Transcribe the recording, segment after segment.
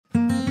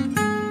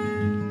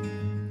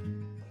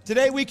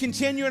Today we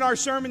continue in our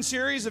sermon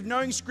series of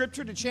knowing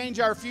Scripture to change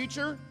our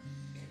future.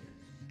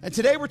 And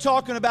today we're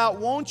talking about,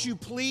 won't you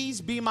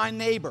please be my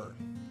neighbor?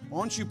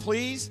 Won't you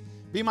please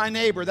be my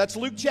neighbor? That's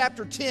Luke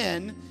chapter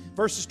 10,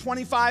 verses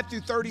 25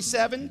 through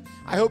 37.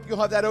 I hope you'll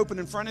have that open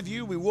in front of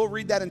you. We will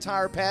read that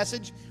entire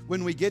passage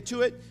when we get to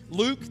it.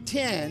 Luke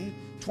 10,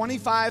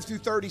 25 through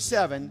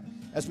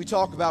 37, as we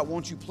talk about,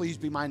 won't you please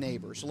be my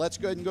neighbor? So let's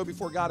go ahead and go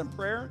before God in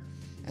prayer,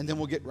 and then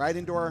we'll get right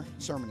into our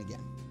sermon again.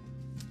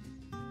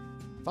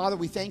 Father,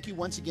 we thank you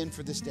once again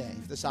for this day,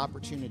 for this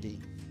opportunity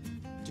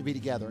to be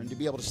together and to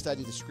be able to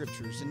study the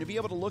Scriptures and to be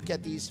able to look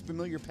at these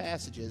familiar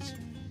passages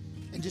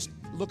and just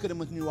look at them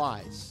with new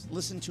eyes,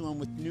 listen to them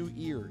with new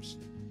ears,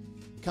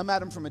 come at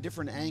them from a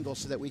different angle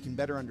so that we can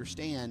better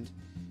understand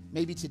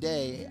maybe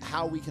today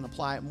how we can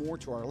apply it more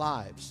to our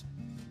lives.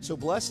 So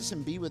bless us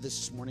and be with us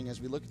this morning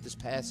as we look at this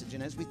passage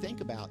and as we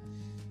think about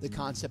the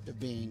concept of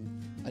being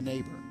a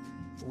neighbor.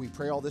 For we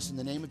pray all this in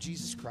the name of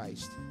Jesus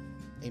Christ.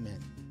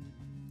 Amen.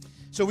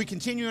 So we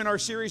continue in our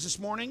series this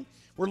morning.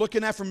 We're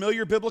looking at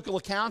familiar biblical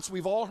accounts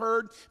we've all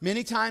heard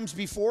many times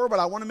before,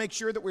 but I want to make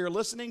sure that we are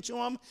listening to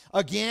them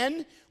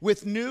again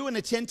with new and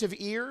attentive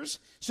ears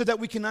so that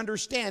we can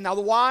understand. Now,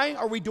 why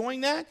are we doing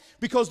that?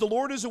 Because the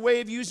Lord is a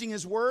way of using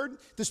His Word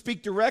to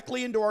speak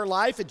directly into our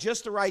life at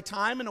just the right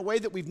time in a way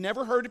that we've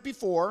never heard it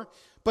before.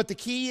 But the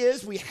key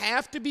is we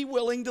have to be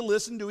willing to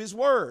listen to His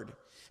Word.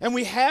 And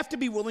we have to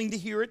be willing to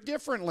hear it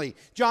differently.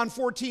 John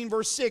 14,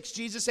 verse 6,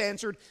 Jesus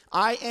answered,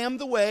 I am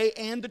the way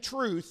and the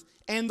truth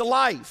and the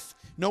life.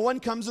 No one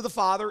comes to the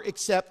Father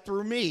except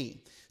through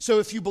me. So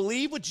if you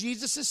believe what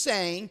Jesus is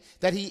saying,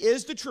 that He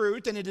is the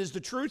truth, and it is the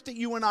truth that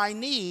you and I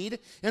need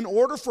in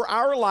order for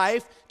our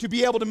life to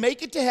be able to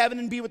make it to heaven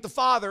and be with the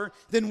Father,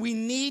 then we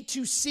need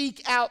to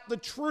seek out the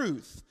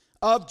truth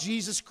of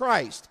Jesus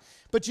Christ.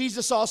 But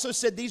Jesus also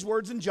said these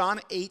words in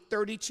John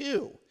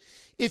 8:32.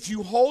 If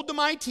you hold to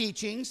my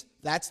teachings,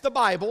 that's the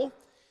Bible,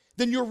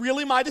 then you're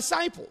really my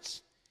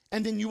disciples.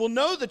 And then you will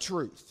know the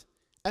truth,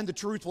 and the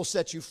truth will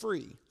set you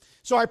free.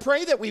 So I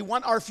pray that we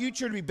want our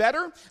future to be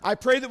better. I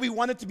pray that we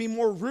want it to be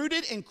more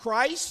rooted in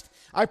Christ.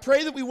 I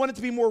pray that we want it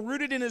to be more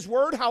rooted in His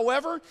Word.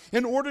 However,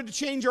 in order to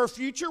change our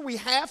future, we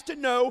have to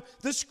know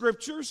the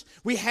Scriptures.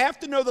 We have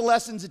to know the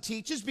lessons it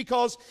teaches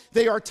because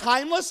they are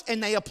timeless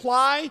and they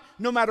apply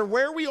no matter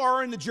where we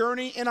are in the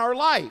journey in our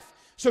life.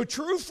 So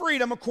true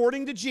freedom,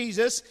 according to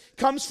Jesus,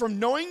 comes from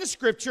knowing the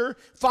Scripture,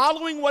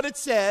 following what it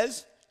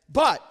says.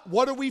 But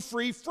what are we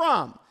free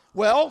from?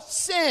 Well,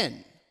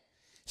 sin.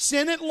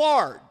 Sin at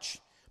large.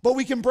 But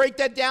we can break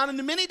that down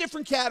into many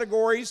different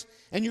categories.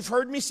 And you've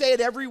heard me say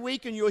it every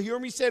week, and you'll hear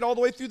me say it all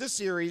the way through the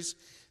series.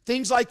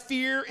 Things like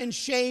fear and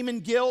shame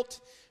and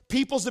guilt,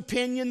 people's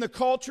opinion, the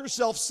culture,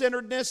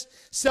 self-centeredness,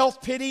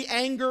 self-pity,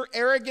 anger,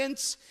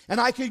 arrogance,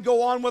 and I could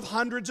go on with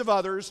hundreds of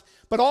others.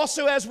 But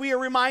also, as we are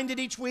reminded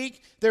each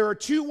week, there are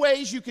two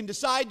ways you can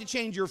decide to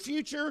change your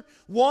future.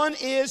 One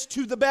is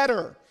to the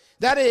better.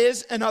 That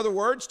is, in other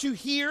words, to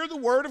hear the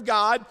Word of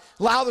God,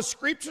 allow the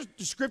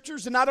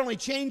Scriptures to not only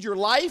change your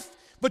life,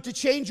 but to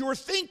change your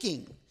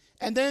thinking.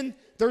 And then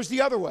there's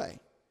the other way.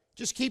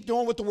 Just keep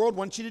doing what the world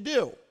wants you to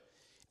do.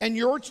 And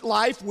your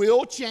life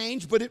will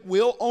change, but it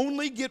will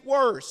only get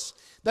worse.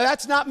 Now,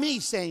 that's not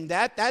me saying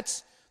that.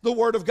 That's the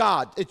Word of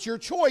God. It's your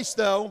choice,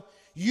 though.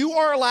 You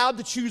are allowed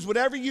to choose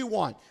whatever you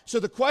want. So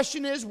the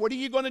question is, what are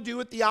you going to do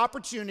with the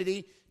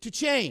opportunity to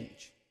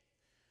change?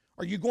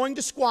 Are you going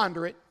to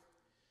squander it?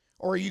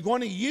 Or are you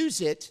going to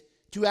use it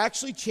to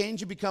actually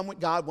change and become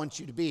what God wants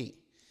you to be?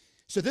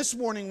 So this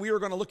morning, we are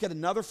going to look at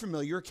another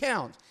familiar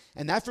account.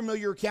 And that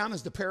familiar account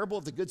is the parable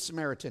of the Good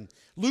Samaritan.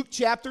 Luke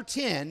chapter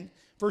 10,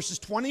 verses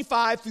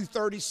 25 through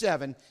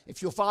 37,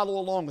 if you'll follow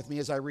along with me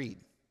as I read.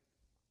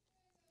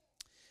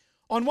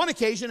 On one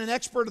occasion, an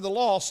expert of the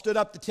law stood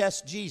up to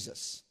test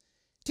Jesus.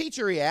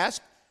 Teacher, he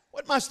asked,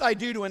 what must I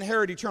do to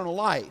inherit eternal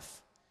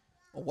life?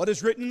 Well, what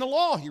is written in the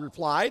law? He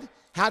replied.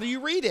 How do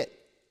you read it?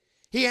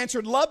 He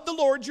answered, love the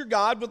Lord your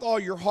God with all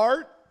your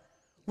heart,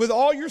 with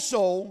all your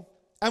soul,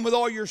 and with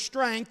all your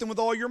strength, and with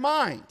all your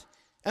mind,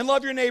 and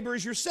love your neighbor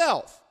as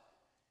yourself.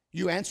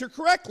 You answer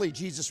correctly,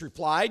 Jesus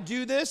replied.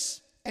 Do this,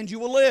 and you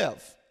will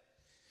live.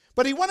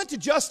 But he wanted to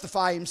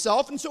justify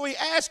himself, and so he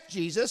asked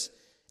Jesus,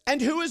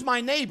 and who is my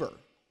neighbor?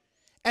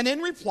 And in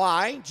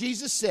reply,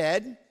 Jesus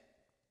said,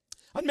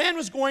 a man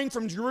was going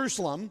from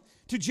Jerusalem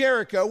to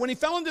Jericho when he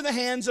fell into the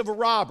hands of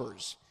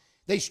robbers.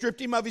 They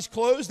stripped him of his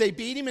clothes, they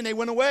beat him, and they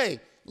went away,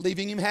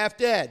 leaving him half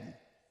dead.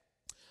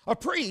 A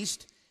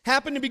priest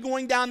happened to be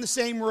going down the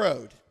same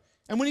road,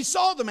 and when he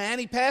saw the man,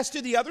 he passed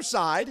to the other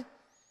side.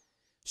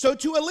 So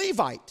to a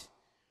Levite,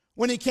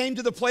 when he came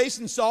to the place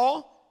and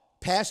saw,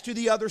 passed to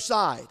the other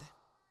side.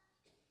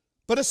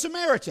 But a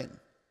Samaritan,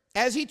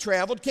 as he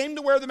traveled, came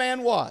to where the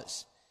man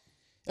was.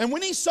 And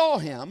when he saw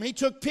him, he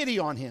took pity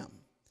on him.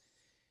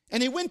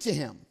 And he went to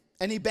him,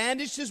 and he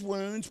bandaged his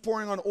wounds,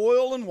 pouring on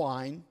oil and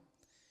wine.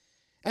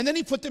 And then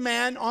he put the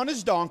man on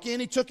his donkey, and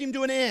he took him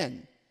to an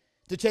inn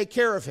to take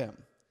care of him.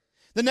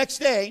 The next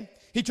day,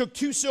 he took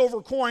 2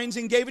 silver coins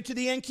and gave it to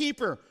the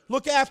innkeeper.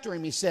 Look after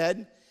him, he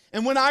said.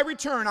 And when I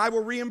return, I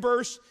will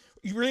reimburse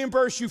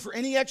reimburse you for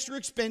any extra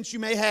expense you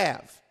may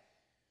have.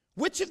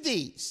 Which of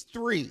these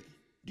three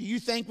do you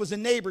think was a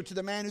neighbor to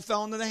the man who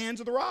fell into the hands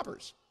of the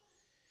robbers?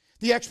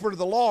 The expert of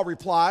the law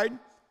replied,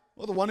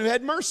 well, the one who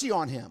had mercy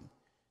on him.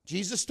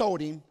 Jesus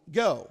told him,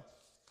 go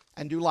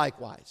and do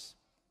likewise.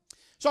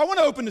 So I want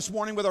to open this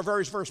morning with our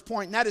very first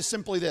point, and that is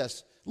simply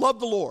this: love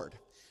the Lord.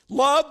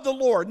 Love the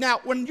Lord. Now,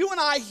 when you and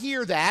I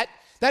hear that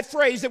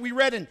phrase that we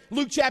read in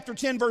Luke chapter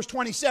 10, verse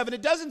 27,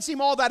 it doesn't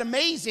seem all that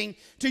amazing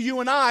to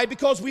you and I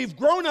because we've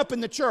grown up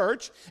in the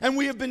church and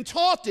we have been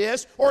taught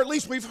this, or at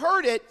least we've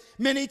heard it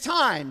many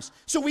times.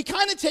 So we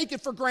kind of take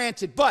it for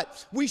granted,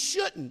 but we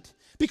shouldn't,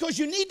 because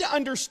you need to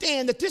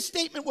understand that this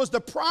statement was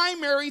the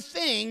primary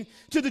thing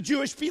to the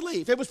Jewish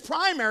belief. It was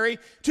primary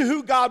to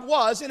who God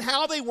was and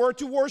how they were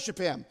to worship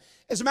him.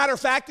 As a matter of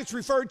fact, it's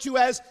referred to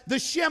as the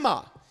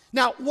Shema.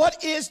 Now,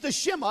 what is the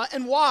Shema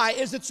and why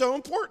is it so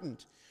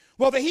important?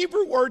 Well, the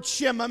Hebrew word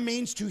Shema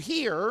means to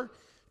hear,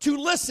 to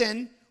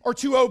listen, or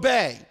to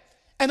obey.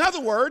 In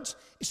other words,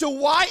 so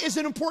why is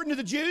it important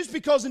to the Jews?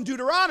 Because in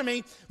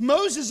Deuteronomy,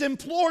 Moses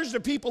implores the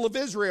people of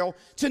Israel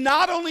to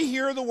not only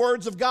hear the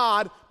words of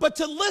God, but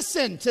to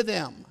listen to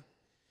them.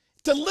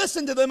 To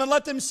listen to them and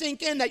let them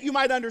sink in that you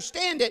might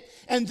understand it,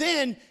 and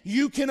then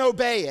you can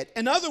obey it.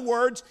 In other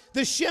words,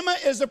 the Shema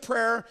is a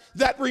prayer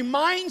that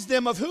reminds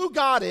them of who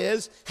God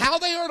is, how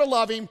they are to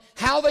love him,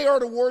 how they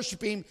are to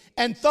worship him,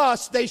 and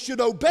thus they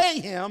should obey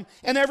him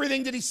and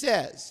everything that he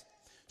says.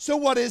 So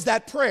what is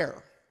that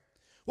prayer?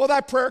 Well,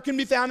 that prayer can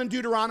be found in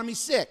Deuteronomy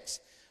 6,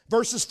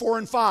 verses 4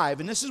 and 5,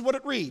 and this is what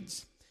it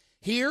reads.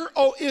 Hear,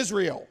 O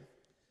Israel,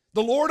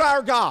 the Lord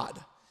our God,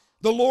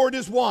 the Lord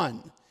is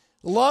one.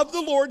 Love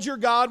the Lord your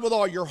God with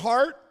all your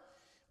heart,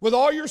 with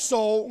all your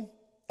soul,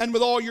 and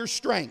with all your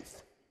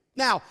strength.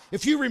 Now,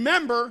 if you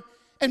remember,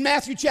 in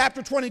Matthew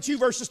chapter 22,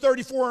 verses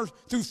 34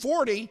 through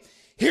 40,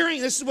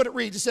 this is what it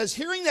reads. It says,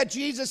 hearing that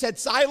Jesus had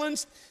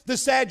silenced the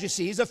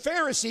Sadducees, a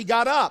Pharisee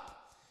got up.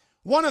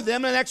 One of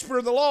them, an expert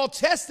of the law,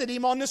 tested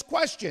him on this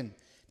question.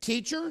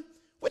 Teacher,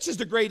 which is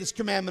the greatest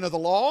commandment of the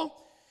law?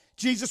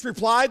 Jesus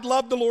replied,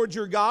 love the Lord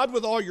your God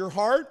with all your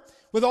heart,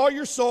 with all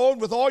your soul,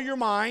 and with all your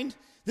mind.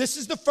 This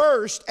is the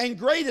first and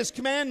greatest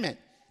commandment,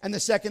 and the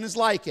second is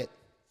like it.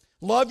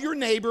 Love your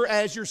neighbor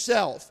as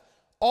yourself.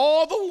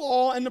 All the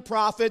law and the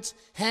prophets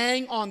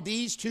hang on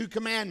these two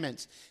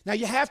commandments. Now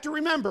you have to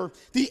remember,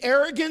 the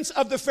arrogance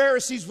of the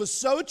Pharisees was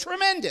so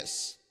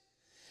tremendous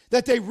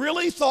that they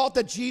really thought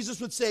that Jesus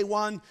would say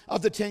one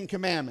of the 10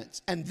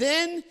 commandments, and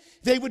then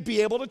they would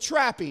be able to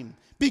trap him.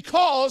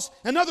 Because,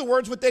 in other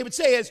words, what they would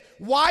say is,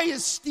 why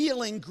is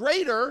stealing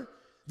greater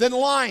than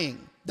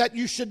lying? That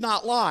you should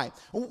not lie.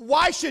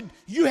 Why should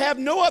you have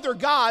no other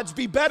gods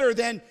be better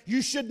than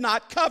you should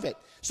not covet?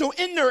 So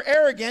in their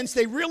arrogance,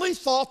 they really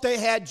thought they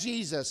had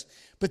Jesus.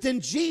 But then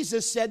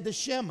Jesus said the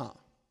Shema,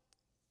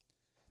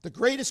 the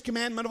greatest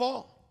commandment of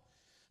all.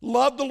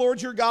 Love the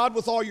Lord your God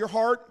with all your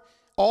heart,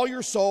 all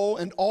your soul,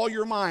 and all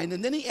your mind.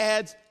 And then he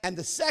adds, and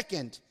the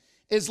second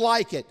is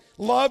like it.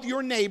 Love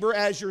your neighbor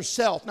as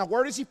yourself. Now,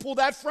 where does he pull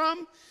that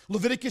from?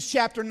 Leviticus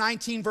chapter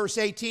 19, verse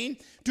 18.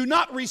 Do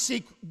not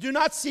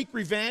seek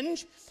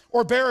revenge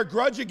or bear a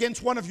grudge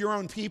against one of your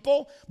own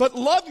people, but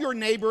love your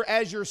neighbor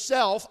as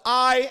yourself.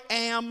 I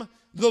am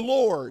the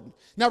Lord.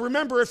 Now,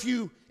 remember, if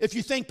you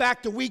think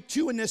back to week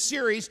 2 in this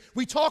series,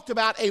 we talked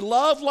about a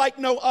love like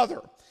no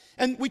other.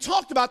 And we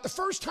talked about the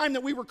first time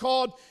that we were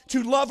called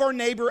to love our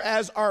neighbor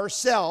as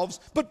ourselves.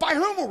 But by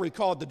whom were we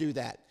called to do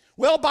that?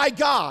 Well, by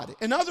God.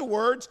 In other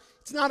words,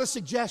 it's not a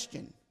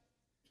suggestion.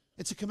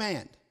 It's a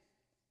command.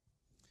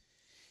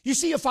 You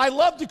see, if I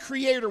love the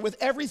Creator with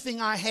everything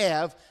I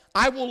have,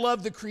 I will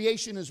love the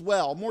creation as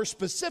well. More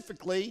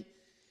specifically,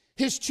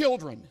 his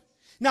children.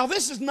 Now,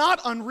 this is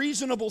not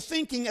unreasonable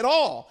thinking at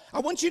all. I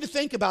want you to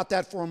think about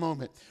that for a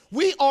moment.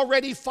 We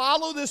already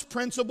follow this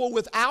principle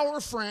with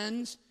our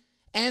friends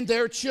and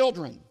their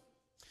children.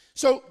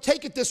 So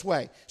take it this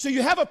way. So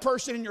you have a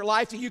person in your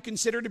life that you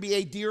consider to be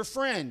a dear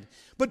friend,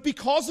 but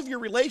because of your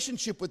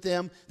relationship with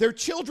them, their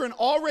children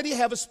already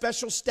have a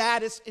special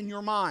status in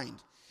your mind.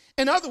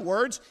 In other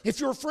words, if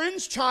your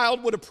friend's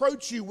child would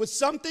approach you with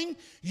something,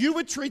 you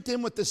would treat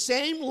them with the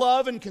same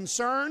love and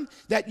concern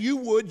that you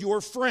would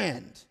your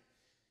friend.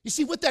 You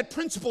see, with that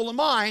principle in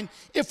mind,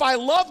 if I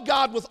love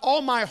God with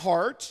all my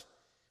heart,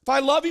 if I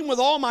love him with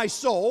all my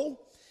soul,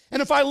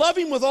 and if I love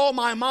him with all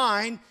my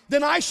mind,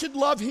 then I should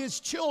love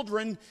his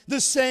children the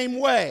same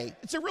way.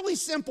 It's a really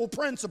simple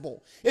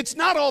principle. It's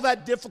not all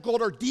that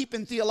difficult or deep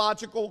in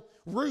theological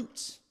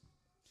roots.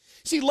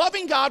 See,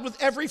 loving God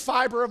with every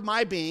fiber of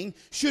my being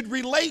should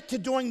relate to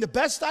doing the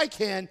best I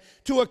can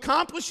to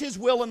accomplish his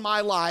will in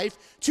my life,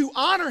 to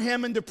honor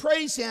him and to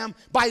praise him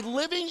by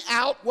living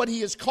out what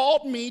he has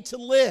called me to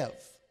live.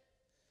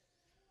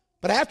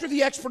 But after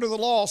the expert of the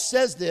law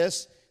says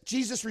this,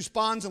 Jesus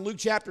responds in Luke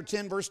chapter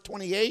 10, verse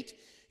 28,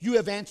 you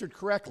have answered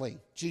correctly,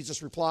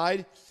 Jesus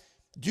replied.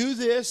 Do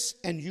this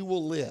and you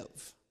will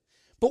live.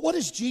 But what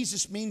does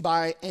Jesus mean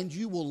by, and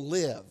you will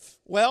live?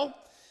 Well,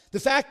 the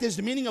fact is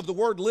the meaning of the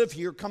word live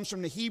here comes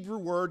from the Hebrew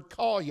word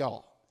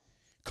kal.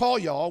 Call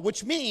y'all,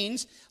 which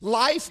means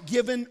life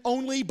given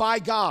only by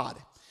God.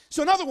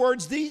 So in other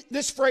words,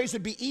 this phrase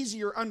would be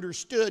easier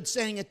understood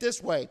saying it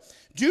this way.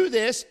 Do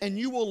this and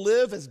you will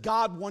live as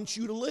God wants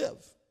you to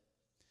live.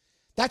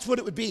 That's what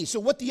it would be.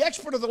 So what the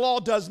expert of the law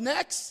does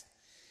next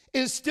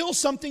is still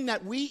something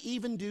that we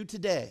even do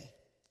today.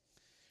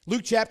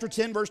 Luke chapter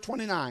 10, verse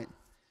 29.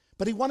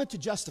 But he wanted to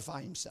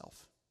justify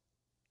himself.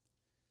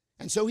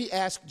 And so he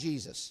asked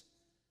Jesus,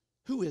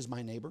 who is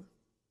my neighbor?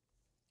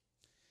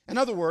 In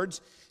other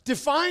words,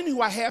 define who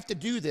I have to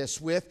do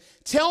this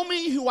with. Tell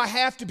me who I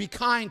have to be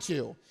kind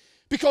to.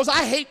 Because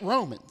I hate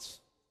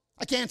Romans.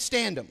 I can't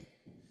stand them.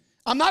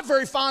 I'm not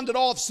very fond at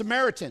all of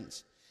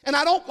Samaritans. And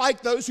I don't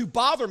like those who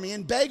bother me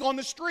and beg on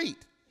the street.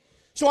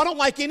 So I don't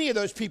like any of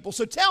those people.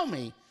 So tell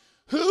me,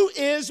 who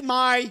is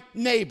my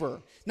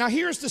neighbor? Now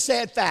here's the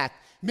sad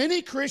fact.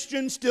 Many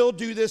Christians still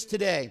do this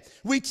today.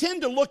 We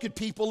tend to look at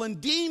people and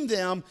deem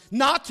them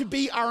not to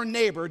be our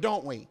neighbor,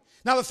 don't we?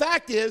 Now the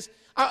fact is,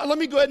 let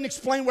me go ahead and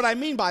explain what I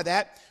mean by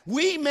that.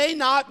 We may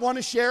not want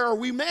to share, or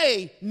we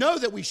may know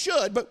that we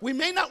should, but we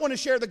may not want to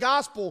share the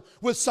gospel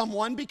with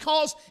someone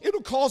because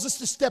it'll cause us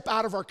to step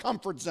out of our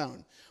comfort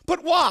zone.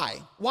 But why?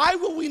 Why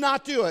will we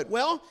not do it?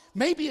 Well,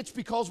 maybe it's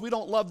because we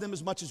don't love them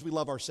as much as we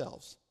love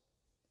ourselves.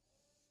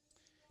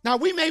 Now,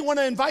 we may want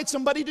to invite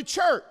somebody to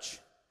church,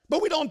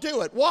 but we don't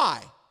do it.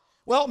 Why?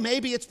 Well,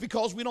 maybe it's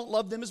because we don't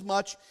love them as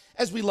much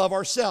as we love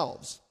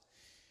ourselves.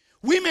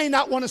 We may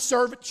not want to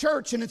serve at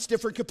church in its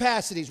different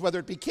capacities, whether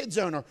it be Kids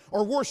Zone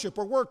or worship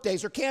or work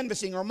days or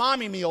canvassing or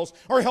mommy meals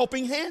or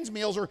helping hands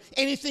meals or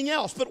anything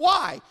else. But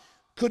why?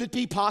 Could it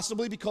be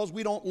possibly because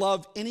we don't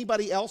love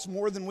anybody else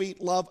more than we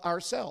love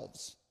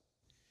ourselves?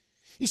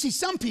 You see,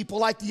 some people,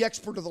 like the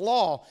expert of the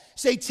law,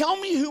 say, tell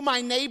me who my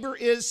neighbor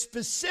is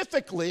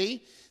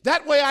specifically.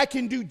 That way I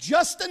can do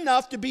just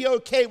enough to be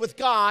okay with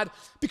God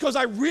because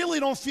I really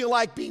don't feel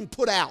like being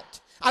put out.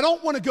 I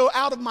don't want to go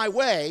out of my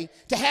way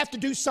to have to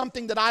do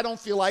something that I don't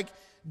feel like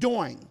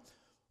doing.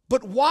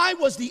 But why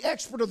was the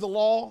expert of the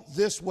law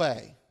this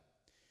way?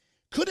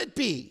 Could it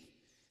be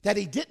that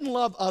he didn't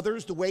love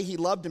others the way he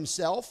loved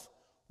himself,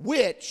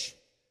 which,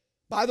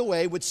 by the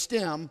way, would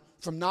stem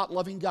from not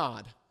loving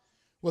God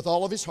with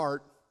all of his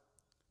heart,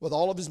 with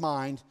all of his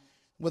mind,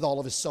 with all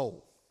of his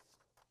soul?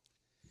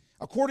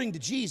 According to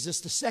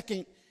Jesus, the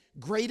second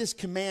greatest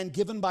command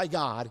given by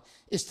God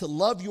is to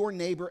love your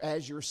neighbor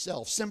as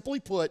yourself. Simply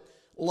put,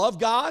 love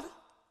God,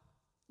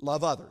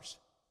 love others.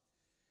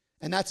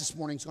 And that's this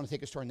morning. It's going to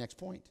take us to our next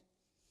point.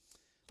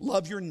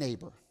 Love your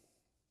neighbor.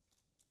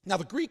 Now,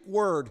 the Greek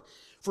word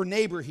for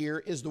neighbor here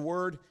is the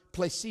word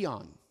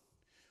plesion.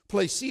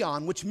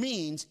 Plesion, which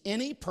means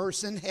any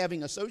person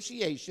having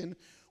association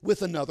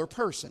with another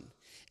person.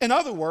 In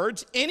other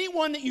words,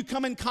 anyone that you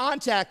come in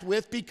contact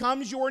with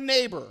becomes your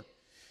neighbor.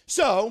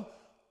 So,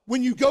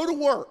 when you go to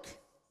work,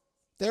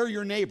 they're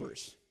your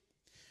neighbors.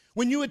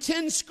 When you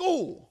attend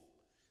school,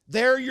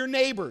 they're your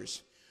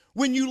neighbors.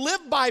 When you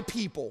live by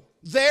people,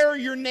 they're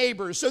your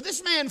neighbors. So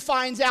this man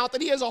finds out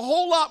that he has a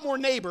whole lot more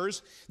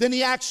neighbors than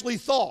he actually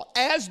thought,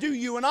 as do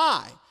you and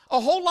I. A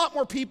whole lot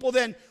more people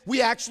than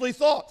we actually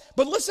thought.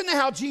 But listen to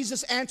how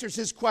Jesus answers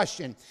his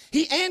question.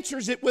 He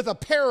answers it with a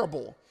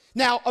parable.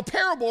 Now, a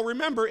parable,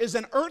 remember, is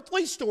an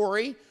earthly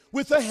story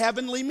with a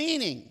heavenly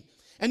meaning.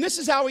 And this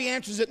is how he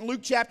answers it in Luke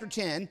chapter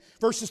 10,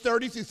 verses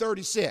 30 through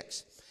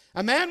 36.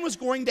 A man was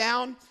going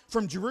down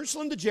from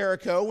Jerusalem to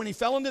Jericho when he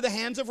fell into the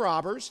hands of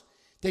robbers.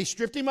 They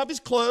stripped him of his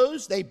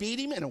clothes, they beat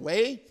him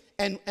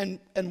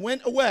and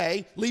went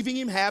away, leaving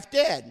him half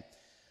dead.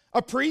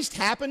 A priest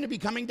happened to be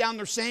coming down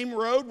the same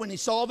road. When he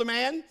saw the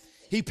man,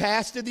 he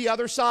passed to the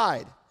other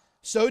side.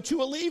 So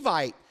too a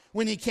Levite,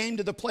 when he came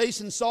to the place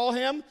and saw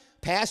him,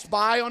 passed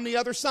by on the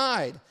other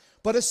side.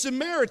 But a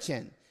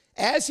Samaritan,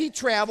 as he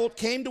traveled,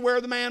 came to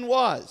where the man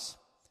was.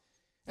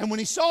 And when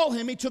he saw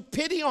him, he took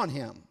pity on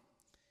him.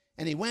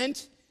 And he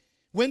went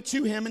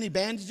to him and he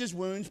bandaged his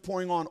wounds,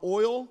 pouring on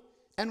oil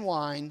and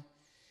wine.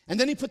 And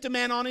then he put the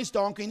man on his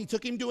donkey and he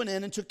took him to an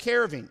inn and took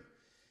care of him.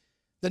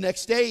 The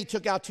next day he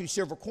took out 2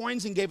 silver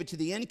coins and gave it to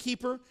the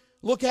innkeeper.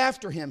 Look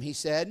after him, he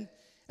said,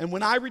 and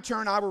when I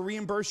return, I will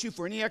reimburse you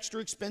for any extra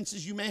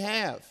expenses you may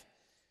have.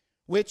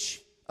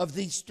 Which of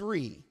these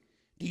 3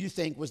 do you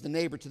think was the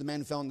neighbor to the man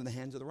who fell into the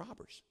hands of the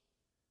robbers?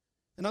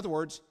 In other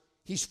words,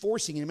 he's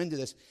forcing him into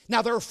this.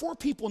 Now, there are 4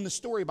 people in the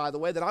story, by the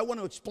way, that I want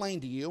to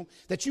explain to you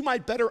that you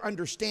might better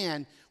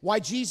understand why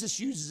Jesus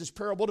uses this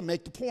parable to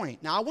make the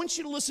point. Now, I want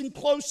you to listen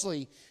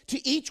closely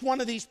to each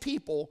one of these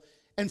people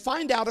and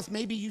find out if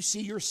maybe you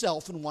see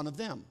yourself in one of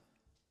them.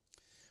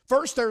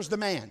 First, there's the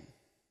man.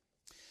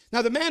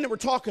 Now, the man that we're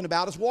talking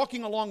about is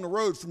walking along the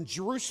road from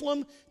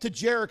Jerusalem to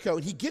Jericho,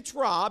 and he gets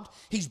robbed,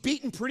 he's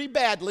beaten pretty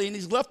badly, and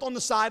he's left on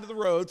the side of the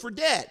road for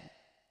dead.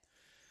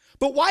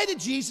 But why did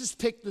Jesus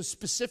pick the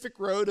specific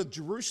road of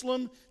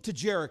Jerusalem to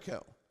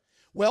Jericho?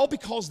 Well,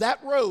 because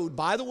that road,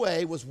 by the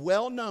way, was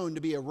well known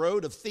to be a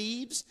road of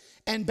thieves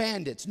and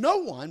bandits. No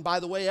one,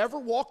 by the way, ever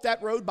walked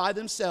that road by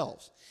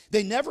themselves.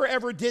 They never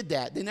ever did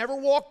that. They never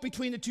walked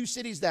between the 2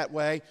 cities that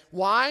way.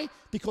 Why?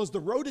 Because the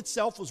road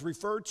itself was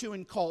referred to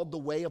and called the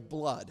way of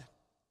blood.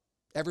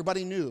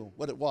 Everybody knew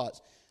what it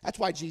was. That's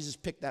why Jesus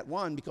picked that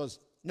one, because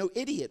no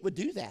idiot would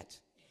do that.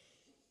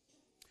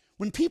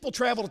 When people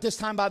traveled at this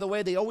time, by the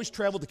way, they always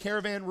traveled the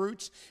caravan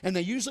routes, and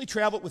they usually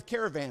traveled with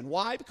caravan.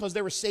 Why? Because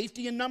there was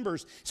safety in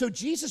numbers. So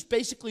Jesus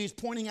basically is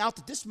pointing out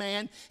that this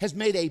man has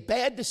made a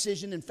bad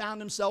decision and found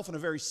himself in a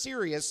very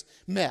serious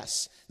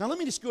mess. Now, let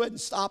me just go ahead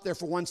and stop there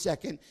for 1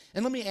 second,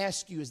 and let me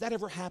ask you, has that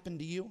ever happened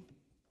to you?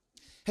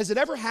 Has it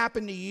ever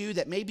happened to you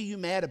that maybe you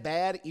made a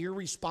bad,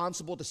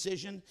 irresponsible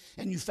decision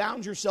and you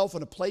found yourself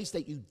in a place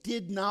that you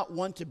did not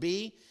want to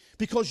be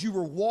because you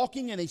were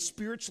walking in a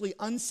spiritually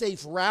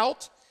unsafe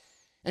route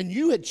and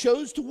you had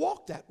chose to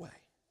walk that way?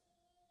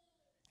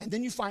 And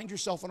then you find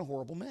yourself in a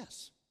horrible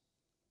mess.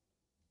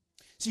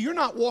 See, you're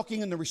not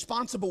walking in the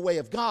responsible way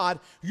of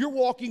God. You're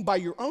walking by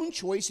your own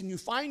choice, and you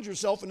find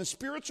yourself in a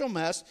spiritual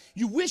mess.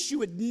 You wish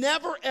you had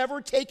never,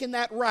 ever taken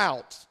that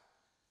route.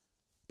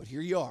 But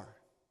here you are.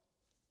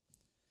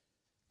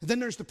 And then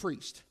there's the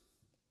priest.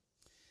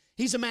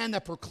 He's a man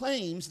that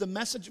proclaims the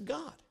message of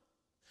God,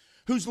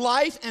 whose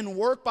life and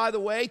work, by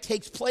the way,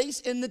 takes place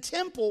in the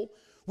temple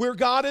where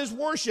God is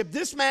worshiped.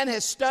 This man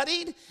has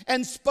studied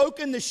and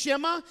spoken the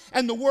Shema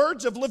and the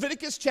words of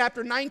Leviticus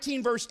chapter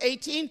 19, verse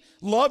 18,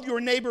 love your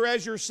neighbor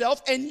as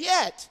yourself. And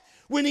yet,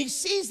 when he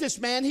sees this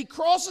man, he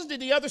crosses to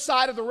the other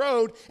side of the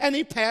road and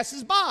he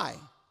passes by.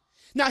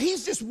 Now,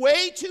 he's just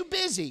way too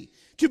busy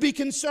to be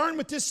concerned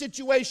with this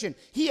situation.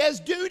 He has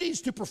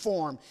duties to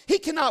perform. He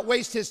cannot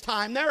waste his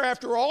time there.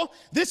 After all,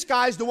 this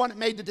guy's the one that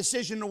made the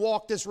decision to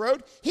walk this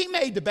road. He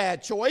made the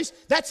bad choice.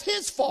 That's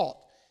his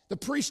fault. The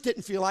priest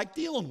didn't feel like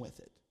dealing with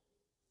it.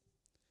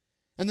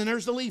 And then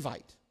there's the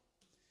Levite.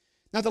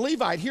 Now, the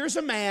Levite, here's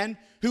a man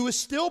who is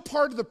still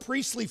part of the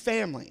priestly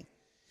family.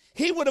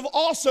 He would have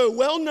also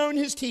well known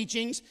his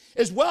teachings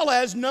as well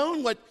as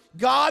known what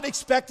God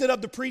expected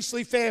of the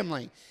priestly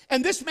family.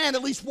 And this man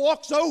at least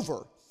walks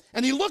over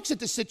and he looks at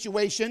the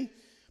situation,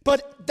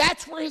 but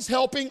that's where his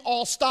helping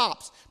all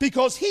stops,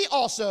 because he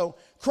also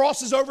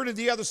crosses over to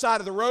the other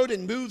side of the road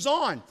and moves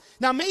on.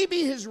 Now,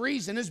 maybe his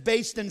reason is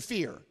based in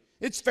fear.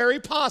 It's very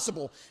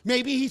possible.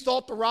 Maybe he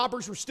thought the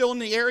robbers were still in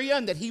the area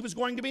and that he was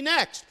going to be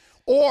next.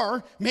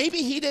 Or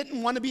maybe he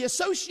didn't want to be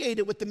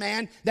associated with the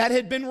man that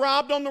had been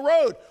robbed on the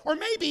road. Or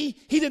maybe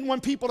he didn't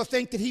want people to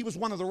think that he was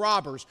one of the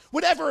robbers.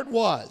 Whatever it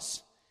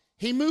was,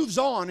 he moves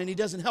on and he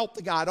doesn't help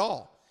the guy at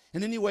all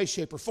in any way,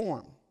 shape, or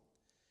form.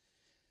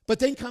 But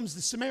then comes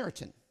the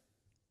Samaritan.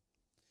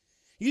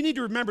 You need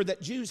to remember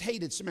that Jews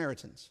hated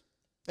Samaritans.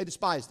 They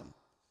despised them.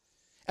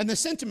 And the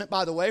sentiment,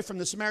 by the way, from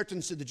the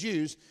Samaritans to the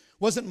Jews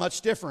wasn't much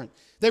different.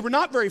 They were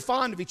not very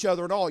fond of each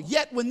other at all.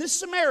 Yet when this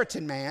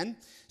Samaritan man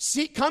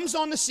comes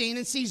on the scene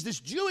and sees this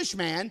Jewish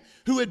man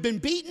who had been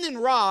beaten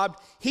and robbed,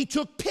 he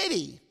took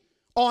pity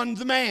on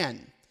the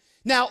man.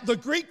 Now, the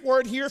Greek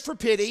word here for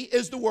pity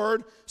is the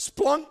word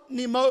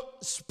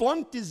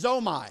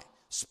splunktizomai.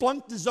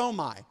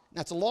 Splunktizomai.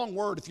 That's a long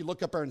word if you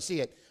look up there and see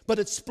it, but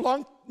it's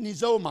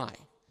splunktizomai.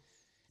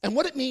 And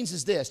what it means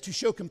is this: to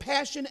show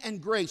compassion and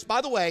grace.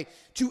 By the way,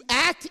 to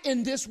act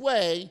in this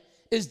way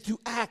is to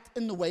act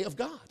in the way of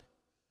God.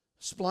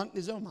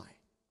 Splunktizomai.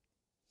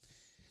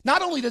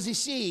 Not only does he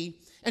see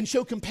and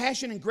show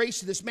compassion and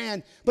grace to this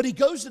man, but he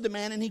goes to the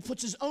man and he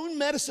puts his own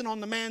medicine on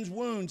the man's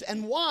wounds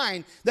and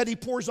wine that he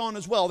pours on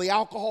as well. The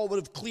alcohol would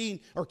have cleaned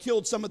or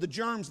killed some of the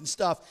germs and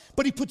stuff,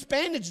 but he puts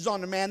bandages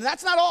on the man, and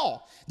that's not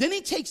all. Then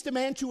he takes the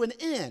man to an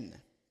inn,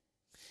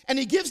 and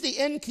he gives the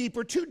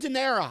innkeeper 2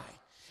 denarii,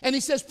 and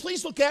he says,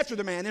 please look after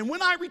the man, and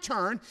when I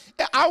return,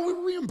 I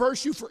will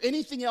reimburse you for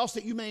anything else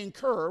that you may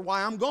incur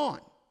while I'm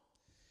gone.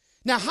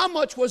 Now, how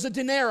much was a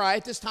denarii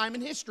at this time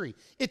in history?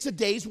 It's a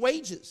day's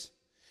wages.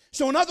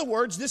 So in other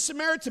words, this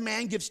Samaritan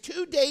man gives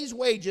 2 days'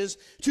 wages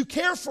to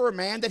care for a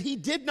man that he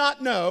did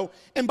not know.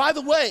 And by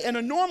the way, in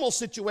a normal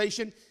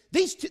situation,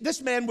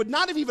 this man would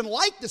not have even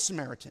liked the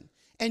Samaritan.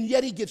 And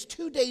yet he gives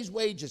 2 days'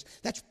 wages.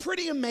 That's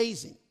pretty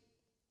amazing.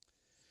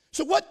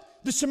 So what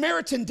the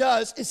Samaritan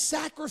does is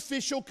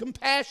sacrificial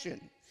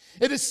compassion.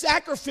 It is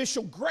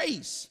sacrificial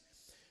grace.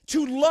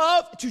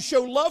 To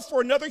show love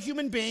for another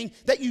human being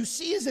that you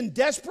see is in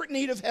desperate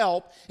need of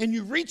help, and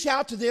you reach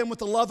out to them with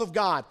the love of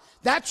God.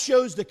 That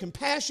shows the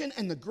compassion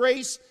and the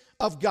grace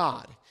of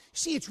God.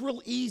 See, it's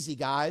real easy,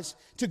 guys,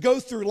 to go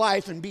through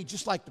life and be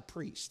just like the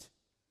priest.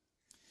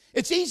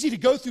 It's easy to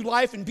go through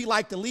life and be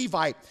like the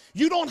Levite.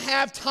 You don't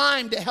have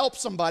time to help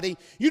somebody.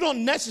 You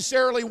don't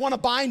necessarily want to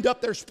bind up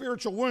their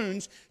spiritual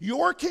wounds.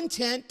 You're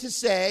content to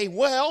say,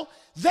 well,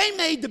 they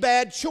made the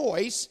bad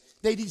choice.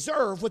 They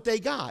deserve what they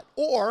got.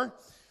 Or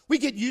we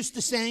get used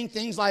to saying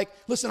things like,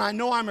 listen, I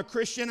know I'm a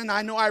Christian and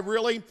I know I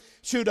really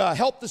should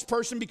help this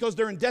person because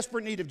they're in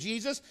desperate need of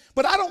Jesus,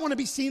 but I don't want to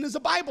be seen as a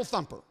Bible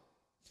thumper.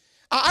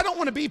 I don't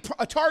want to be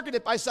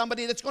targeted by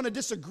somebody that's going to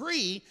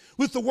disagree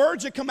with the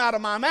words that come out of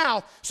my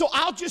mouth, so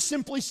I'll just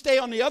simply stay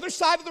on the other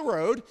side of the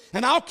road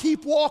and I'll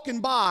keep walking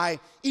by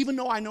even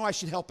though I know I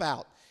should help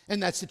out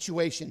in that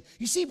situation.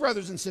 You see,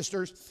 brothers and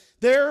sisters,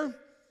 there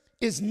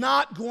is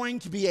not going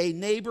to be a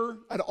neighbor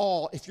at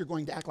all if you're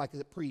going to act like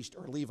a priest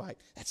or a Levite.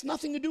 That's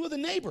nothing to do with a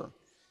neighbor.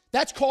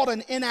 That's called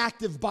an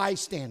inactive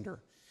bystander.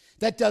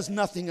 that does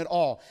nothing at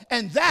all.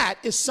 And that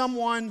is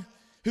someone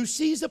who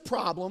sees a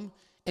problem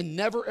and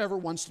never ever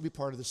wants to be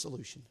part of the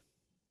solution.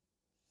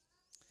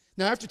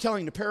 Now, after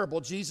telling the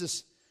parable,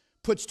 Jesus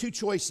puts two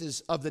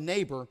choices of the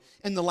neighbor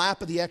in the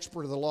lap of the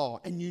expert of the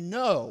law. And you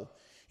know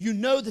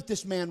that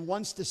this man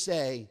wants to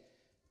say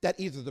that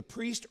either the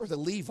priest or the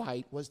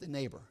Levite was the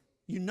neighbor.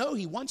 You know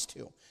he wants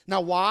to.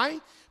 Now, why?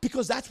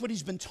 Because that's what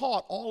he's been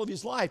taught all of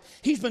his life.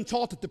 He's been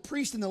taught that the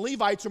priests and the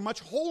Levites are much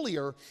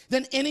holier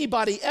than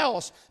anybody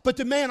else. But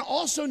the man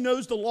also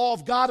knows the law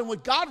of God and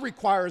what God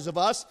requires of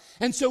us,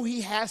 and so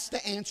he has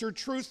to answer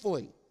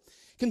truthfully.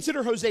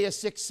 Consider Hosea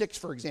 6:6,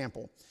 for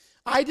example.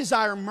 I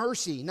desire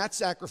mercy, not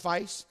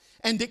sacrifice,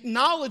 and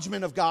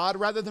acknowledgement of God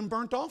rather than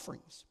burnt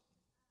offerings.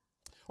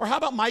 Or how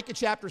about Micah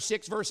chapter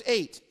 6, verse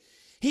 8?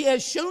 He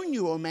has shown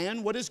you, O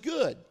man, what is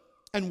good.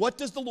 And what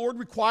does the Lord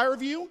require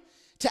of you?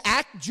 To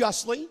act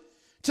justly,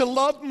 to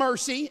love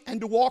mercy, and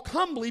to walk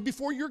humbly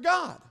before your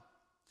God.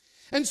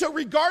 And so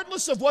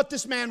regardless of what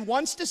this man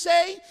wants to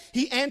say,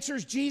 he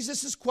answers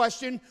Jesus'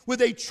 question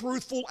with a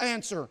truthful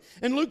answer.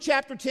 In Luke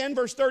chapter 10,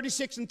 verse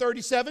 36 and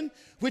 37,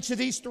 which of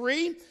these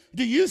three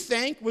do you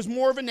think was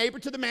more of a neighbor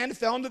to the man who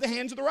fell into the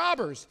hands of the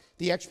robbers?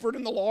 The expert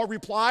in the law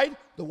replied,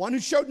 the one who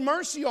showed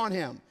mercy on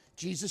him.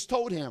 Jesus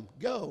told him,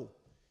 go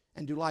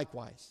and do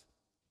likewise.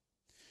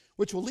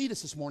 Which will lead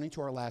us this morning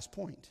to our last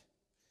point.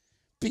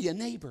 Be a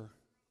neighbor.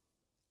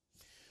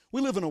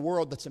 We live in a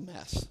world that's a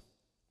mess,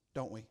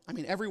 don't we? I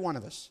mean, every one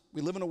of us.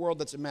 We live in a world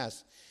that's a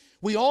mess.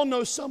 We all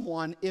know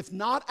someone, if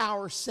not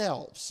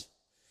ourselves,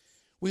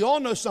 we all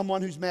know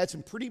someone who's made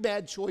some pretty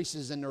bad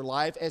choices in their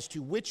life as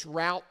to which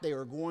route they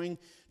are going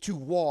to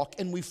walk.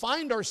 And we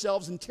find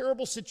ourselves in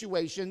terrible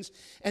situations,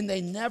 and they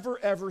never,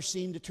 ever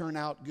seem to turn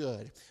out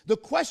good. The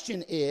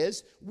question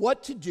is,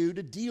 what to do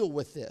to deal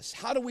with this?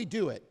 How do we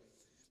do it?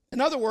 In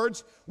other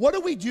words, what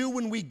do we do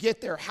when we get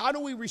there? How do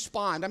we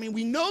respond? I mean,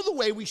 we know the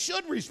way we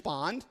should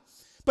respond,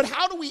 but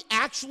how do we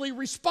actually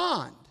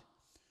respond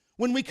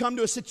when we come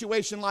to a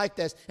situation like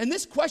this? And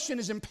this question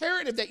is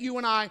imperative that you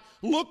and I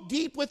look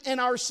deep within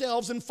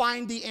ourselves and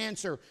find the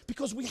answer,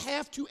 because we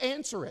have to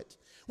answer it.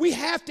 We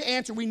have to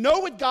answer. We know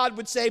what God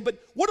would say, but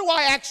what do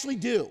I actually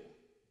do?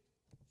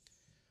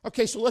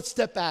 Okay, so let's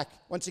step back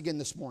once again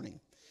this morning.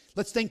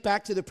 Let's think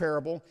back to the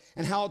parable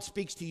and how it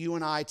speaks to you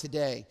and I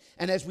today.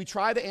 And as we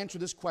try to answer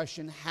this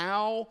question,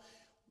 how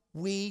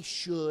we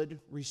should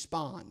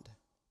respond.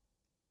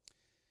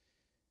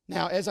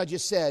 Now, as I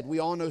just said, we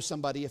all know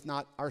somebody, if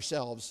not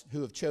ourselves,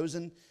 who have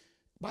chosen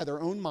by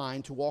their own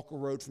mind to walk a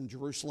road from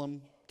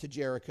Jerusalem to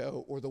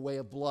Jericho, or the way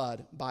of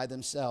blood, by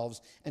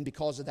themselves, and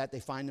because of that they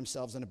find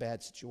themselves in a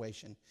bad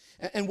situation.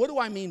 And what do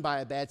I mean by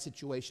a bad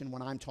situation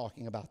when I'm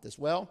talking about this?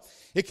 Well,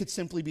 it could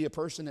simply be a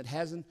person that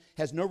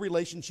has no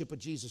relationship with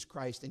Jesus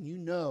Christ, and you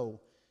know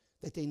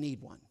that they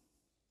need one.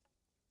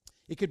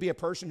 It could be a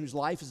person whose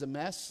life is a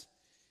mess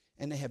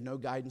and they have no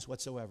guidance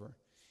whatsoever.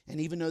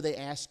 And even though they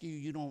ask you,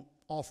 you don't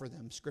offer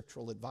them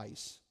scriptural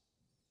advice.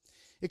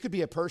 It could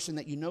be a person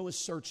that you know is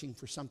searching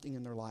for something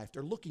in their life.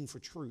 They're looking for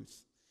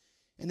truth,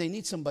 and they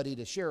need somebody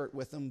to share it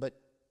with them, but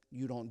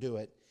you don't do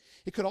it.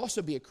 It could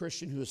also be a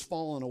Christian who has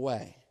fallen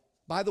away.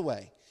 By the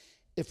way,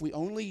 if we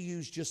only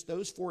use just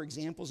those 4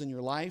 examples in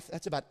your life,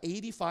 that's about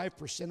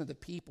 85% of the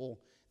people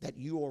that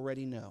you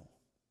already know.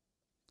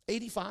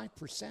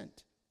 85%.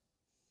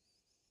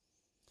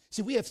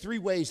 See, we have 3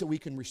 ways that we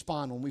can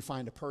respond when we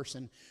find a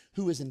person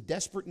who is in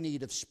desperate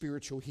need of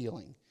spiritual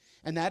healing.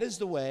 And that is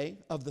the way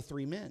of the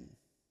 3 men.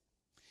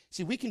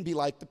 See, we can be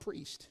like the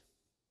priest.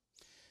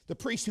 The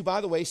priest who,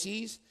 by the way,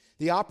 sees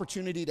the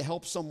opportunity to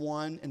help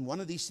someone in one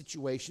of these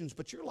situations,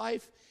 but your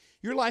life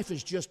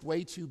is just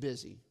way too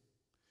busy.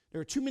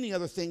 There are too many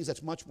other things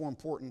that's much more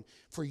important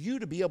for you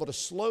to be able to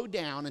slow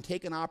down and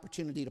take an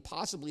opportunity to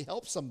possibly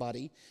help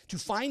somebody to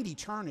find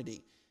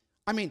eternity.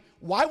 I mean,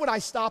 why would I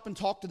stop and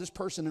talk to this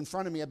person in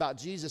front of me about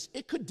Jesus?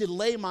 It could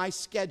delay my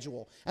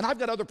schedule, and I've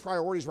got other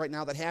priorities right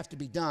now that have to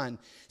be done.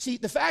 See,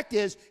 the fact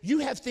is, you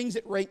have things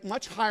that rank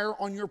much higher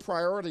on your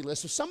priority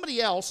list. So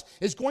somebody else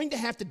is going to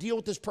have to deal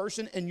with this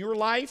person in your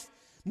life,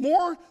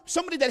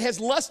 somebody that has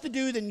less to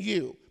do than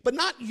you, but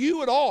not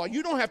you at all.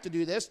 You don't have to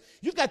do this.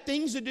 You've got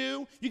things to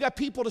do. You got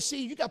people to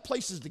see. You got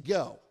places to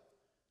go,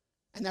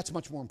 and that's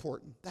much more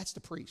important. That's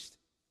the priest.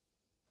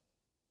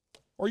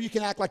 Or you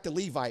can act like the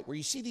Levite, where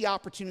you see the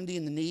opportunity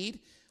and the need.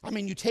 I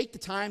mean, you take the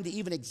time to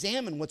even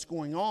examine what's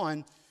going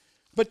on,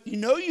 but you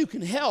know you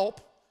can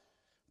help,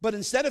 but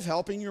instead of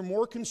helping, you're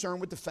more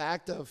concerned with the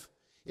fact of,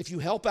 if you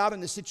help out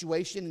in the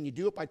situation and you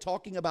do it by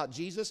talking about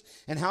Jesus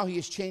and how he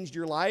has changed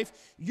your life,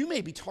 you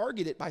may be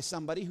targeted by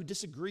somebody who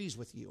disagrees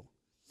with you.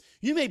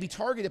 You may be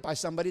targeted by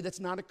somebody that's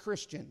not a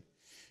Christian.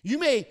 You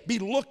may be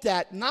looked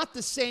at not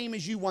the same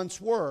as you once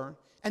were,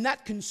 and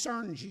that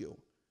concerns you.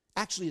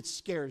 Actually, it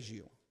scares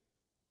you.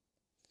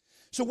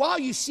 So while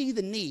you see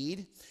the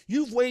need,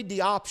 you've weighed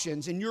the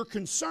options, and your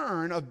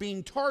concern of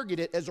being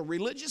targeted as a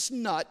religious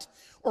nut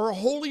or a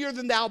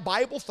holier-than-thou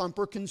Bible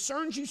thumper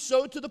concerns you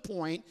so to the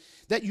point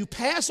that you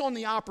pass on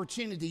the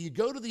opportunity, you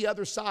go to the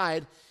other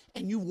side,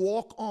 and you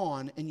walk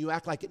on and you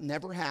act like it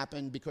never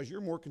happened because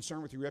you're more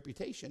concerned with your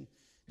reputation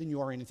than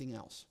you are anything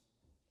else.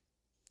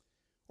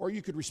 Or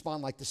you could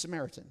respond like the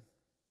Samaritan.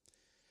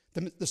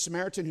 The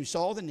Samaritan who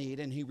saw the need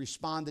and he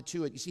responded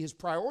to it. You see, his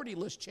priority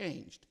list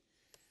changed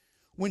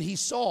when he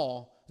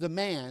saw the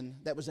man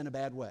that was in a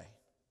bad way.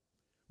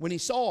 When he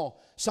saw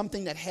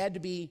something that had to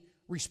be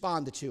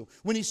responded to.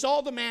 When he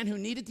saw the man who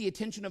needed the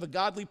attention of a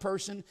godly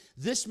person,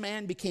 this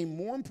man became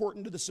more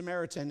important to the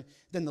Samaritan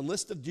than the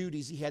list of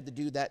duties he had to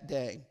do that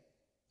day.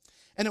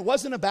 And it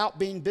wasn't about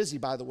being busy,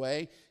 by the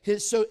way.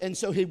 So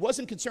he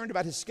wasn't concerned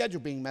about his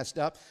schedule being messed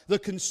up. The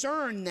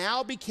concern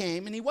now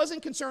became, and he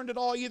wasn't concerned at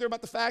all either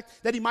about the fact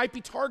that he might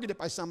be targeted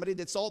by somebody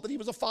that saw that he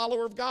was a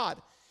follower of God.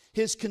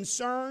 His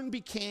concern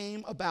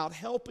became about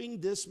helping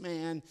this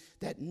man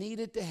that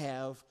needed to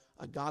have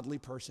a godly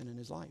person in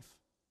his life.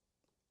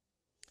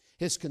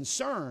 His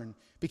concern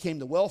became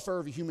the welfare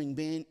of a human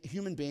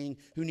being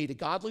who needed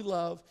godly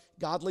love,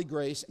 godly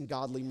grace, and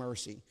godly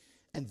mercy.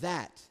 And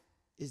that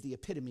is the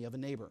epitome of a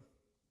neighbor.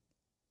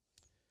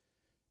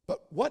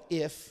 But what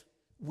if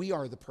we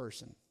are the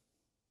person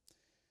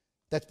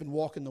that's been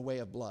walking the way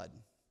of blood?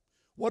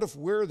 What if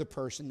we're the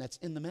person that's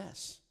in the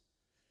mess?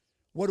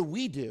 What do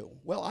we do?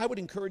 Well, I would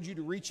encourage you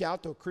to reach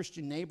out to a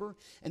Christian neighbor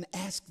and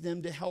ask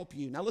them to help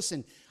you. Now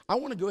listen, I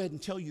want to go ahead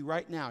and tell you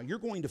right now, you're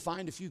going to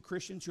find a few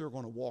Christians who are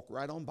going to walk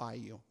right on by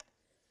you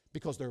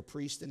because they're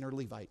priests and they're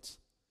Levites.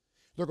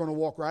 They're going to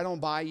walk right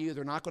on by you.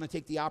 They're not going to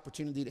take the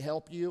opportunity to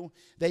help you.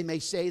 They may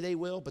say they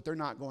will, but they're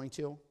not going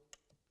to.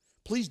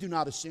 Please do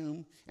not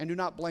assume and do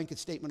not blanket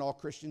statement all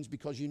Christians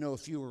because you know a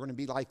few are going to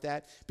be like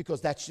that, because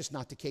that's just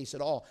not the case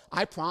at all.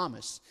 I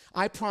promise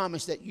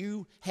that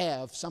you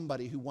have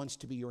somebody who wants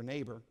to be your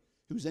neighbor,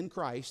 who's in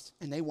Christ,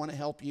 and they want to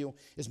help you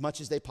as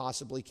much as they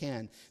possibly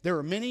can. There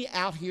are many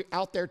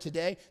out there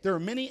today. There are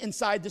many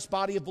inside this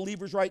body of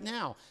believers right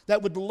now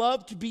that would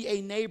love to be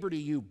a neighbor to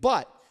you,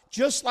 but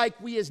just like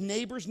we as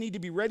neighbors need to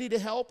be ready to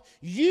help,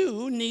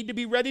 you need to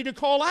be ready to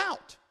call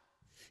out.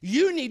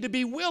 You need to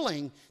be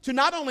willing to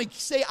not only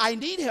say, I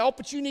need help,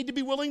 but you need to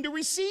be willing to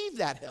receive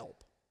that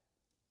help.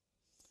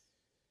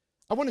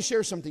 I want to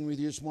share something with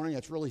you this morning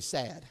that's really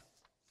sad.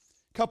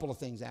 A couple of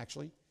things,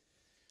 actually.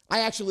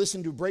 I actually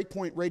listened to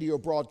Breakpoint radio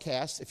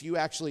broadcasts. If you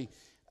actually,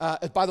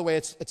 by the way,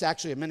 it's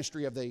actually a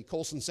ministry of the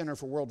Colson Center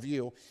for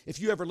Worldview.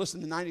 If you ever listen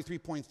to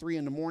 93.3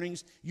 in the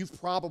mornings, you've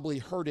probably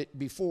heard it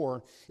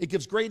before. It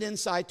gives great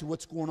insight to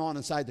what's going on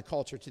inside the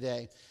culture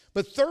today.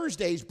 But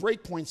Thursday's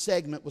Breakpoint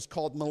segment was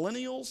called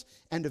Millennials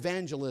and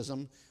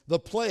Evangelism, the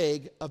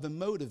Plague of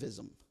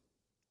Emotivism.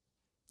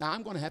 Now,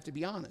 I'm going to have to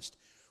be honest.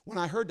 When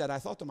I heard that, I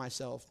thought to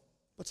myself,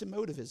 what's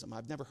emotivism?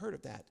 I've never heard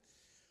of that.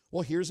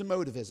 Well, here's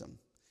emotivism.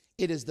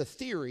 It is the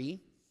theory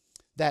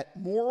that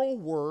moral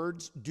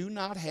words do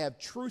not have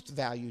truth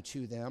value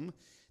to them.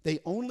 They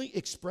only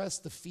express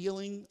the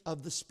feeling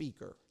of the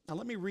speaker. Now,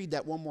 let me read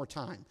that one more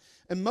time.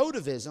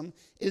 Emotivism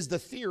is the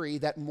theory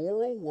that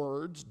moral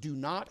words do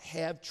not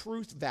have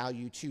truth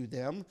value to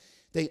them.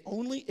 They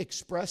only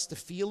express the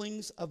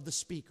feelings of the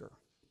speaker.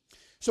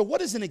 So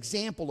what is an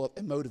example of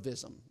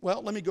emotivism?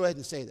 Well, let me go ahead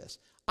and say this.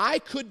 I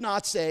could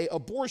not say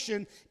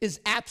abortion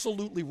is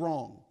absolutely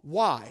wrong.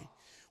 Why?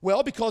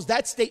 Well, because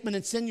that statement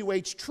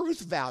insinuates truth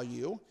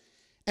value,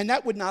 and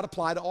that would not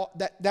apply to all,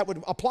 that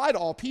would apply to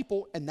all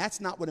people, and that's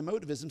not what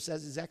emotivism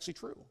says is actually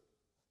true.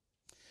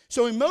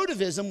 So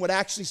emotivism would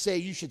actually say,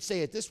 you should say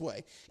it this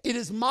way: it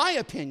is my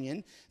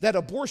opinion that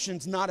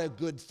abortion's not a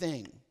good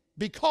thing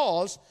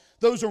because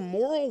those are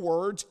moral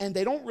words and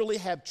they don't really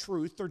have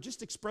truth. They're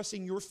just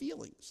expressing your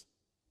feelings.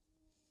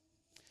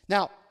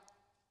 Now,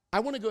 I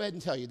want to go ahead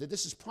and tell you that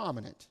this is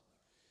prominent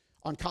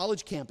on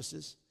college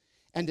campuses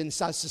and in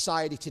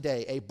society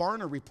today. A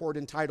Barna report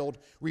entitled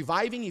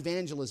Reviving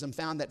Evangelism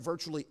found that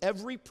virtually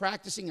every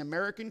practicing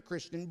American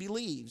Christian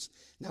believes,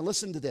 now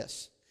listen to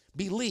this,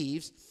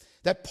 believes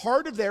that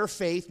part of their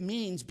faith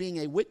means being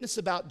a witness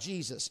about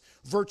Jesus.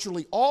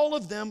 Virtually all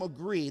of them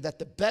agree that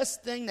the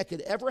best thing that could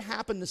ever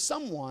happen to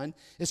someone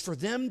is for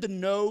them to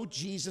know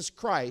Jesus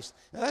Christ.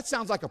 Now that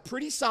sounds like a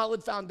pretty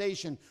solid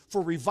foundation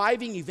for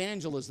reviving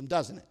evangelism,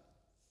 doesn't it?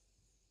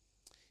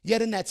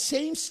 Yet in that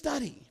same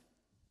study,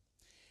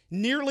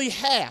 nearly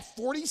half,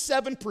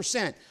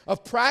 47%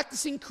 of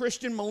practicing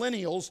Christian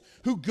millennials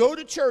who go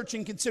to church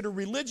and consider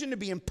religion to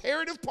be an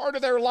imperative part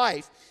of their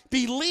life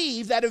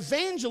believe that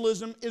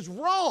evangelism is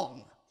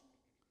wrong.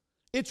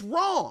 It's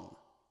wrong.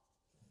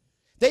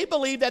 They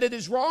believe that it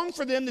is wrong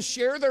for them to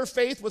share their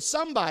faith with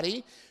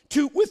somebody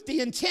with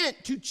the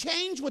intent to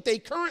change what they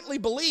currently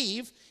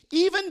believe,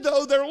 even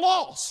though they're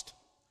lost.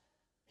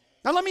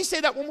 Now let me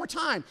say that one more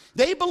time.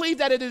 They believe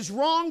that it is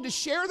wrong to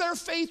share their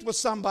faith with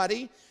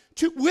somebody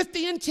with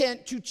the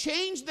intent to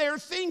change their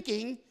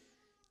thinking,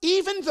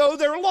 even though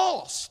they're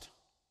lost.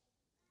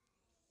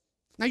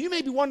 Now, you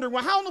may be wondering,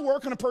 well, how in the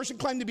world can a person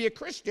claim to be a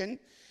Christian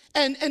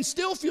and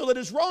still feel it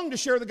is wrong to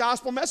share the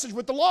gospel message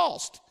with the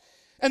lost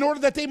in order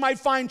that they might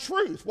find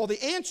truth? Well,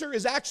 the answer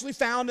is actually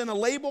found in a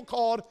label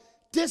called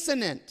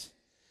dissonant.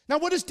 Now,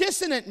 what does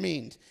dissonant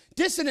mean?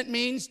 Dissonant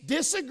means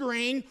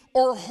disagreeing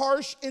or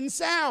harsh in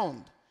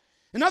sound.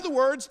 In other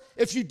words,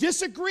 if you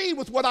disagree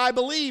with what I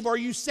believe or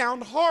you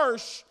sound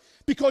harsh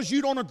because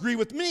you don't agree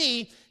with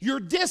me, you're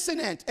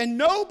dissonant. And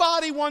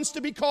nobody wants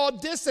to be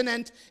called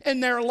dissonant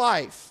in their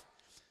life.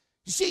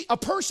 You see, a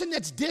person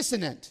that's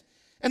dissonant,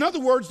 in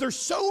other words, they're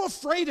so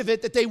afraid of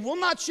it that they will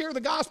not share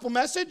the gospel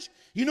message.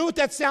 You know what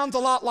that sounds a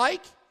lot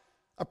like?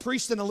 A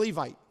priest and a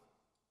Levite.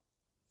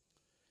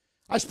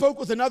 I spoke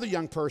with another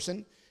young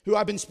person who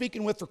I've been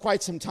speaking with for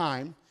quite some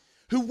time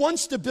who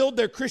wants to build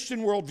their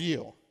Christian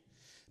worldview.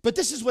 But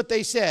this is what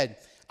they said.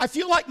 I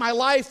feel like my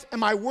life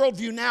and my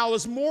worldview now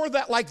is more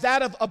like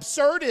that of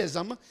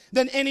absurdism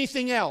than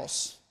anything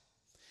else.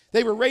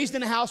 They were raised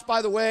in a house,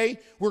 by the way,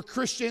 where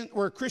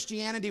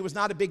Christianity was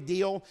not a big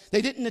deal.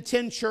 They didn't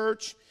attend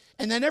church,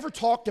 and they never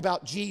talked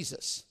about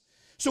Jesus.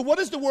 So what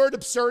does the word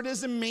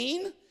absurdism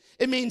mean?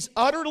 It means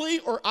utterly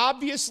or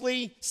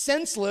obviously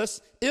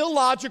senseless,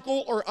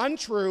 illogical, or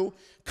untrue,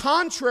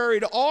 contrary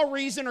to all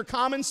reason or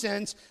common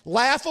sense,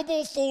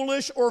 laughable,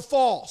 foolish, or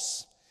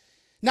false.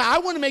 Now, I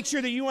want to make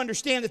sure that you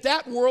understand that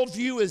that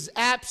worldview is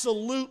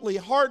absolutely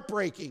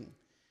heartbreaking.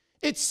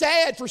 It's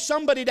sad for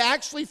somebody to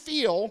actually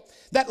feel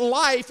that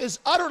life is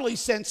utterly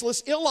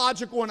senseless,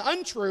 illogical, and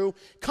untrue,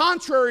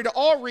 contrary to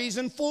all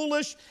reason,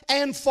 foolish,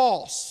 and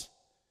false.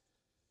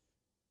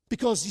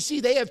 Because, you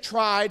see, they have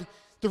tried.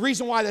 The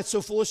reason why that's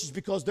so foolish is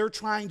because they're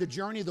trying to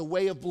journey the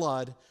way of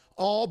blood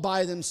all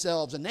by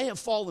themselves, and they have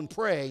fallen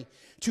prey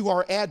to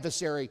our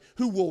adversary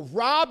who will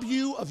rob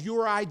you of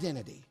your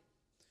identity.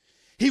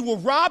 He will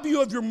rob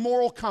you of your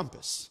moral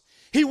compass.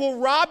 He will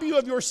rob you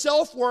of your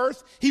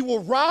self-worth. He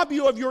will rob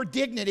you of your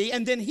dignity,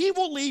 and then he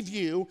will leave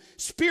you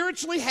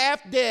spiritually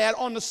half dead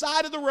on the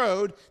side of the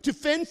road to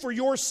fend for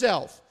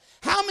yourself.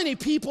 How many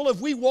people have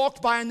we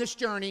walked by in this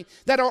journey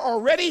that are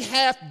already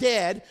half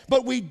dead,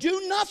 but we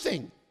do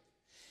nothing?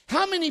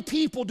 How many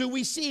people do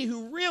we see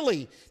who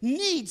really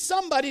need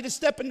somebody to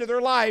step into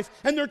their life,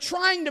 and they're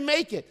trying to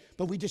make it,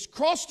 but we just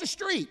cross the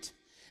street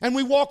and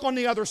we walk on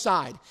the other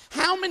side?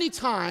 How many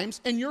times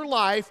in your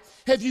life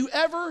have you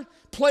ever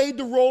played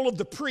the role of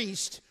the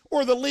priest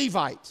or the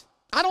Levite?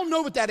 I don't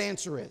know what that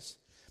answer is,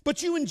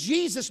 but you and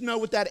Jesus know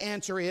what that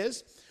answer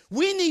is.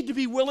 We need to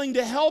be willing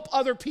to help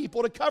other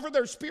people to cover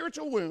their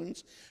spiritual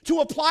wounds, to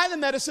apply the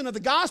medicine of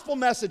the gospel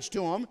message to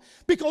them,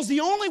 because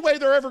the only way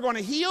they're ever going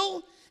to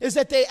heal is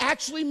that they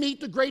actually meet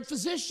the great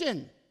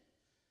physician.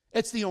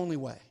 It's the only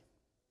way.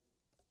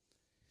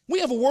 We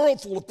have a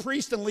world full of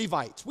priests and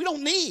Levites. We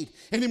don't need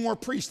any more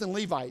priests and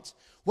Levites.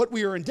 What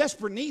we are in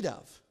desperate need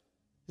of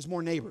is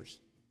more neighbors.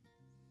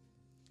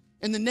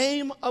 In the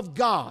name of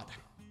God,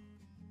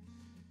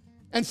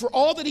 and for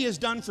all that he has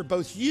done for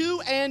both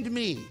you and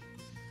me,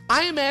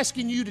 I am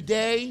asking you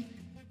today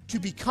to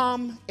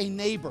become a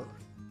neighbor.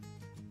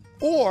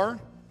 Or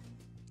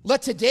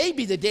let today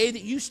be the day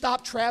that you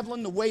stop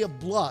traveling the way of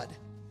blood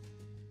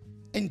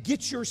and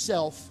get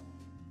yourself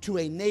to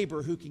a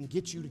neighbor who can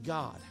get you to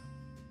God.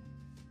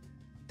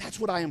 That's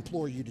what I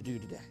implore you to do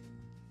today.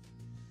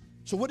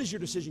 So what is your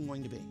decision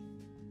going to be?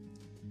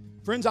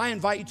 Friends, I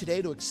invite you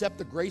today to accept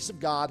the grace of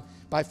God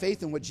by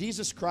faith in what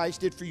Jesus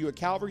Christ did for you at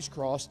Calvary's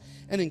cross,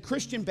 and in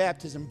Christian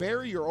baptism,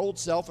 bury your old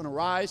self and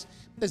arise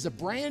as a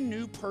brand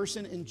new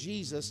person in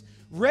Jesus,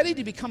 ready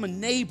to become a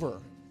neighbor.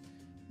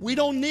 We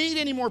don't need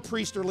any more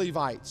priests or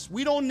Levites.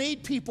 We don't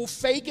need people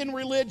faking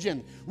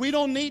religion. We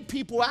don't need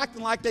people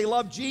acting like they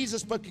love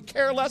Jesus but could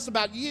care less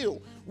about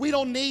you. We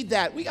don't need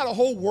that. We got a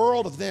whole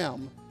world of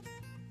them.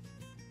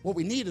 What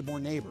we need is more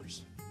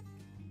neighbors.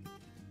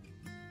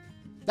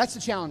 That's the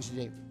challenge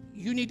today.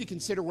 You need to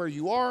consider where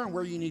you are and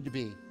where you need to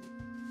be.